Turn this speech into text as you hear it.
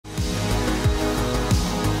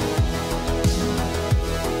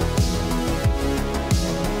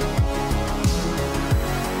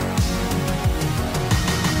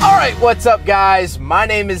Alright, what's up guys? My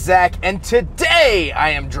name is Zach, and today I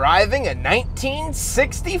am driving a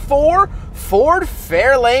 1964 Ford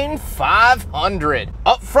Fairlane 500.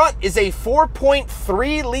 Up front is a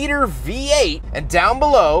 4.3 liter V8, and down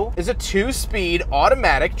below is a 2-speed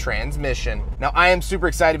automatic transmission. Now I am super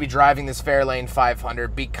excited to be driving this Fairlane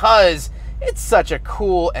 500 because it's such a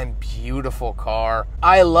cool and beautiful car.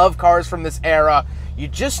 I love cars from this era. You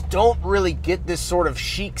just don't really get this sort of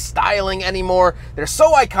chic styling anymore. They're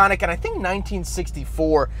so iconic, and I think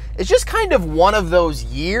 1964 is just kind of one of those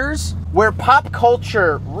years where pop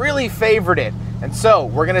culture really favored it. And so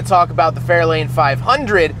we're gonna talk about the Fairlane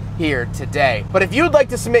 500 here today. But if you'd like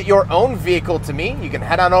to submit your own vehicle to me, you can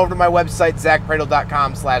head on over to my website,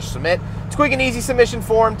 zackpradel.com/submit. It's a quick and easy submission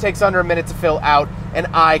form, takes under a minute to fill out, and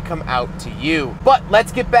I come out to you. But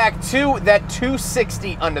let's get back to that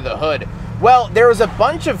 260 under the hood. Well, there was a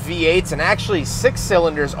bunch of V8s and actually 6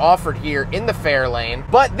 cylinders offered here in the Fairlane,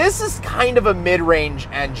 but this is kind of a mid-range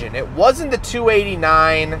engine. It wasn't the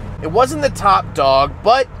 289, it wasn't the top dog,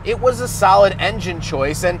 but it was a solid engine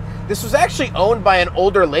choice, and this was actually owned by an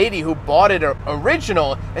older lady who bought it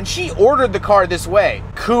original, and she ordered the car this way.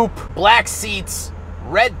 Coupe, black seats,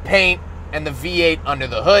 red paint, and the V8 under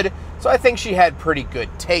the hood. So I think she had pretty good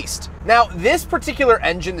taste. Now, this particular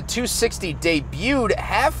engine, the 260, debuted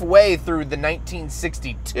halfway through the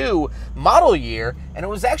 1962 model year, and it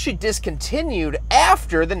was actually discontinued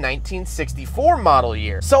after the 1964 model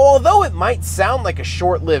year. So although it might sound like a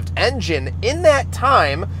short-lived engine, in that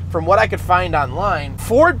time, from what I could find online,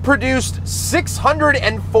 Ford produced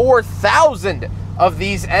 604,000 of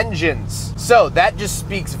these engines. So that just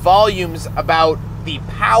speaks volumes about the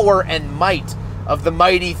power and might of the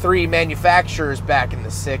mighty 3 manufacturers back in the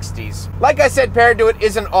 60s. Like I said, paired to it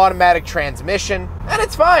is an automatic transmission, and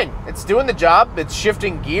it's fine. It's doing the job. It's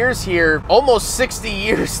shifting gears here almost 60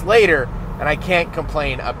 years later, and I can't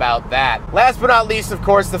complain about that. Last but not least, of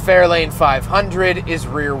course, the Fairlane 500 is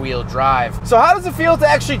rear-wheel drive. So how does it feel to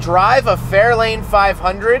actually drive a Fairlane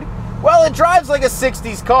 500? Well, it drives like a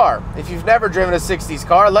 60s car. If you've never driven a 60s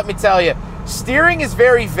car, let me tell you, steering is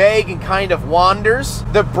very vague and kind of wanders.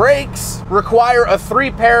 The brakes require a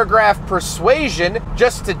 3-paragraph persuasion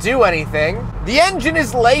just to do anything. The engine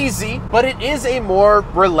is lazy, but it is a more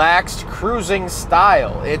relaxed cruising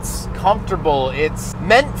style. It's comfortable. It's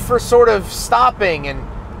meant for sort of stopping and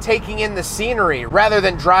taking in the scenery rather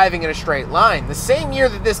than driving in a straight line. The same year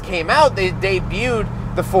that this came out, they debuted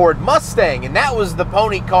the Ford Mustang, and that was the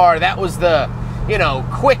pony car. That was the, you know,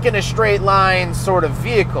 quick in a straight line sort of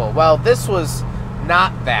vehicle. Well, this was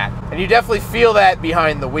not that, and you definitely feel that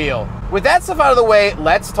behind the wheel. With that stuff out of the way,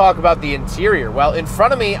 let's talk about the interior. Well, in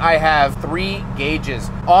front of me, I have 3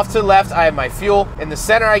 gauges. Off to the left, I have my fuel. In the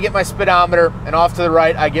center, I get my speedometer, and off to the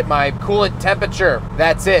right, I get my coolant temperature.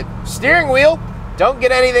 That's it. Steering wheel, don't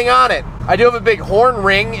get anything on it. I do have a big horn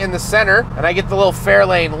ring in the center, and I get the little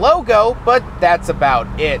Fairlane logo, but that's about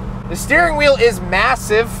it. The steering wheel is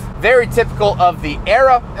massive, very typical of the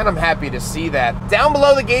era, and I'm happy to see that. Down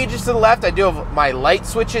below the gauges to the left, I do have my light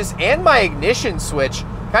switches and my ignition switch.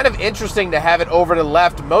 Kind of interesting to have it over to the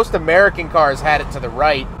left. Most American cars had it to the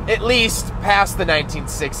right, at least past the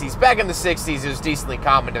 1960s. Back in the 60s, it was decently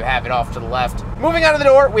common to have it off to the left. Moving out of the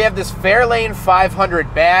door, we have this Fairlane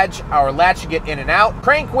 500 badge, our latch to get in and out,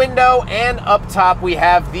 crank window, and up top we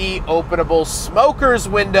have the openable smoker's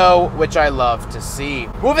window, which I love to see.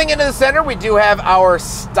 Moving into the center, we do have our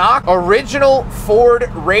stock original Ford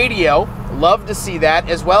radio. Love to see that,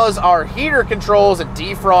 as well as our heater controls and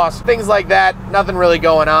defrost, things like that. Nothing really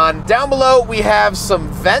going on. Down below, we have some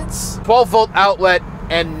vents, 12-volt outlet,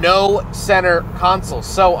 and no center console.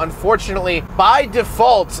 So unfortunately, by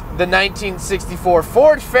default, the 1964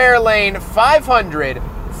 Ford Fairlane 500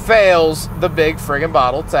 fails the big friggin'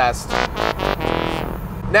 bottle test.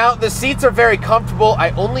 Now, the seats are very comfortable.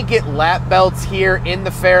 I only get lap belts here in the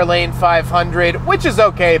Fairlane 500, which is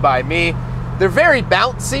okay by me. They're very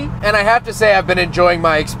bouncy, and I have to say I've been enjoying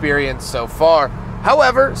my experience so far.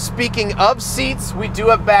 However, speaking of seats, we do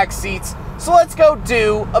have back seats, so let's go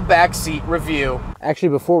do a back seat review. Actually,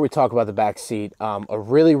 before we talk about the back seat, a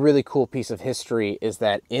really cool piece of history is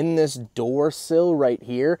that in this door sill right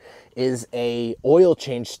here is a oil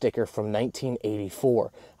change sticker from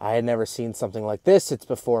 1984. I had never seen something like this. It's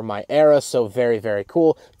before my era, so very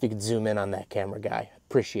cool. If you could zoom in on that camera guy,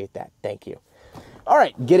 appreciate that. Thank you. All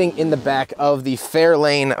right, getting in the back of the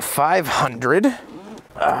Fairlane 500.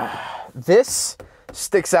 This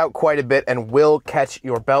sticks out quite a bit and will catch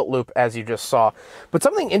your belt loop, as you just saw. But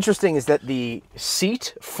something interesting is that the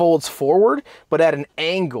seat folds forward, but at an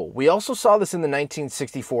angle. We also saw this in the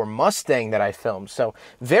 1964 Mustang that I filmed, so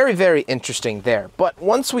very, very interesting there. But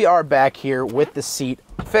once we are back here with the seat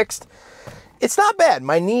fixed, it's not bad.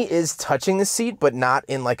 My knee is touching the seat, but not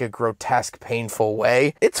in like a grotesque, painful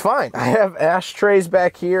way. It's fine. I have ashtrays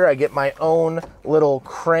back here. I get my own little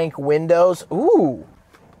crank windows. Ooh,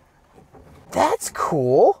 that's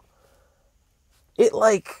cool. It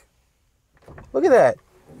like, look at that.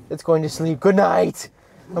 It's going to sleep. Good night.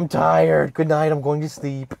 I'm tired. Good night. I'm going to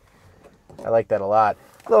sleep. I like that a lot.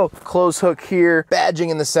 Little close hook here,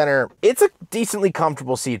 badging in the center. It's a decently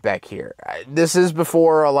comfortable seat back here. This is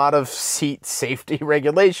before a lot of seat safety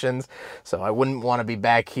regulations, so I wouldn't want to be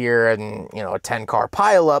back here and, you know, a 10-car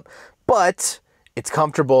pileup, but it's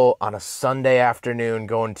comfortable on a Sunday afternoon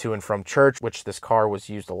going to and from church, which this car was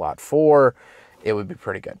used a lot for. It would be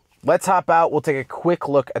pretty good. Let's hop out. We'll take a quick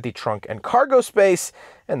look at the trunk and cargo space,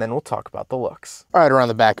 and then we'll talk about the looks. All right, around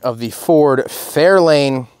the back of the Ford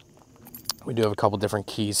Fairlane, we do have a couple different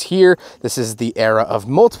keys here. This is the era of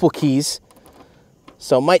multiple keys,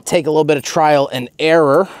 so it might take a little bit of trial and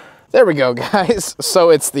error. There we go, guys. So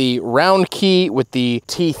it's the round key with the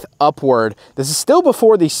teeth upward. This is still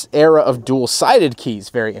before the era of dual-sided keys.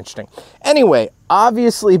 Very interesting. Anyway,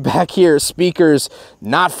 obviously back here, speakers,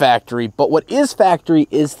 not factory, but what is factory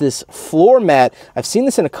is this floor mat. I've seen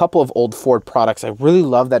this in a couple of old Ford products. I really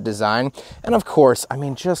love that design. And of course, I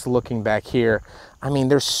mean, just looking back here, I mean,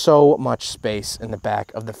 there's so much space in the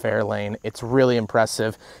back of the Fairlane. It's really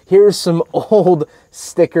impressive. Here's some old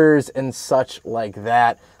stickers and such like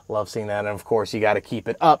that. Love seeing that, and of course you got to keep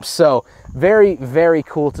it up. So very, very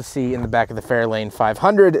cool to see in the back of the Fairlane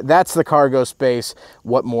 500. That's the cargo space.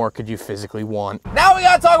 What more could you physically want? Now we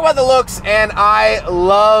got to talk about the looks, and I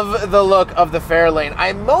love the look of the Fairlane.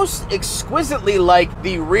 I most exquisitely like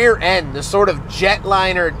the rear end, the sort of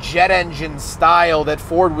jetliner, jet engine style that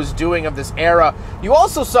Ford was doing of this era. You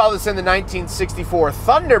also saw this in the 1964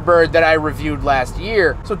 Thunderbird that I reviewed last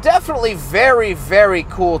year. So definitely very, very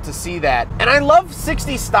cool to see that. And I love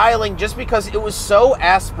 60s styling just because it was so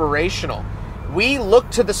aspirational. We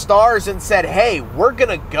looked to the stars and said, hey, we're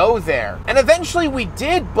gonna go there. And eventually we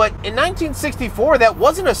did, but in 1964, that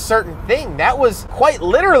wasn't a certain thing. That was quite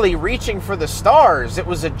literally reaching for the stars. It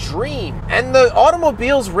was a dream. And the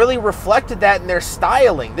automobiles really reflected that in their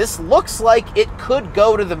styling. This looks like it could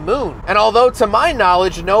go to the moon. And although to my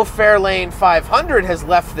knowledge, no Fairlane 500 has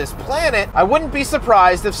left this planet, I wouldn't be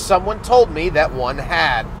surprised if someone told me that one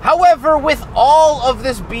had. However, with all of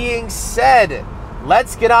this being said,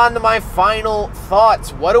 let's get on to my final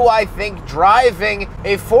thoughts. What do I think driving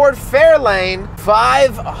a Ford Fairlane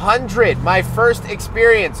 500? My first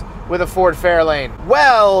experience with a Ford Fairlane.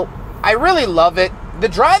 Well, I really love it. The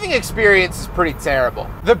driving experience is pretty terrible.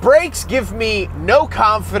 The brakes give me no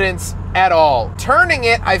confidence at all. Turning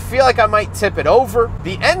it, I feel like I might tip it over.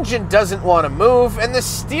 The engine doesn't want to move, and the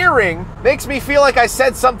steering makes me feel like I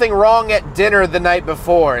said something wrong at dinner the night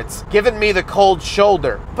before. It's giving me the cold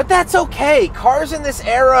shoulder. But that's okay. Cars in this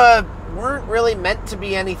era weren't really meant to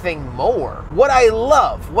be anything more. What I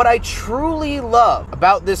love, what I truly love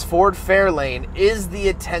about this Ford Fairlane is the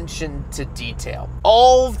attention to detail.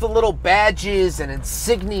 All of the little badges and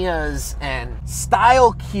insignias and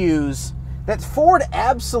style cues that Ford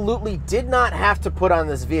absolutely did not have to put on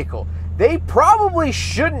this vehicle. They probably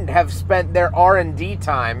shouldn't have spent their R&D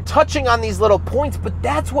time touching on these little points, but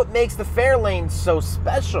that's what makes the Fairlane so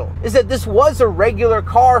special, is that this was a regular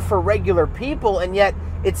car for regular people, and yet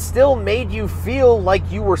it still made you feel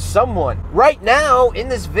like you were someone. Right now, in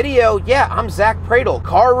this video, yeah, I'm Zack,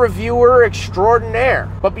 car reviewer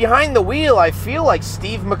extraordinaire. But behind the wheel, I feel like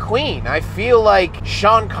Steve McQueen. I feel like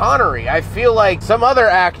Sean Connery. I feel like some other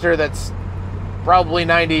actor that's probably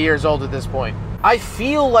 90 years old at this point. I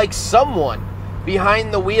feel like someone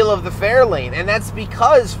behind the wheel of the Fairlane, and that's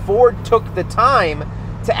because Ford took the time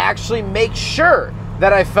to actually make sure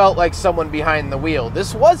that I felt like someone behind the wheel.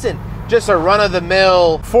 This wasn't just a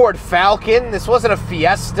run-of-the-mill Ford Falcon. This wasn't a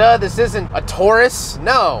Fiesta. This isn't a Taurus.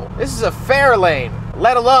 No, this is a Fairlane,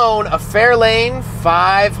 let alone a Fairlane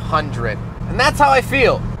 500. And that's how I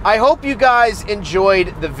feel. I hope you guys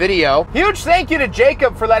enjoyed the video. Huge thank you to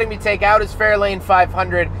Jacob for letting me take out his Fairlane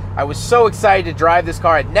 500. I was so excited to drive this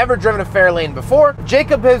car. I'd never driven a Fairlane before.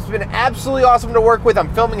 Jacob has been absolutely awesome to work with.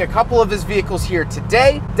 I'm filming a couple of his vehicles here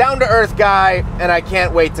today. Down-to-earth guy, and I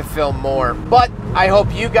can't wait to film more. But I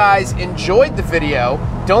hope you guys enjoyed the video.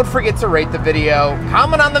 Don't forget to rate the video,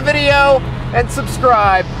 comment on the video, and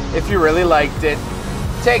subscribe if you really liked it.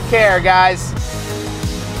 Take care, guys.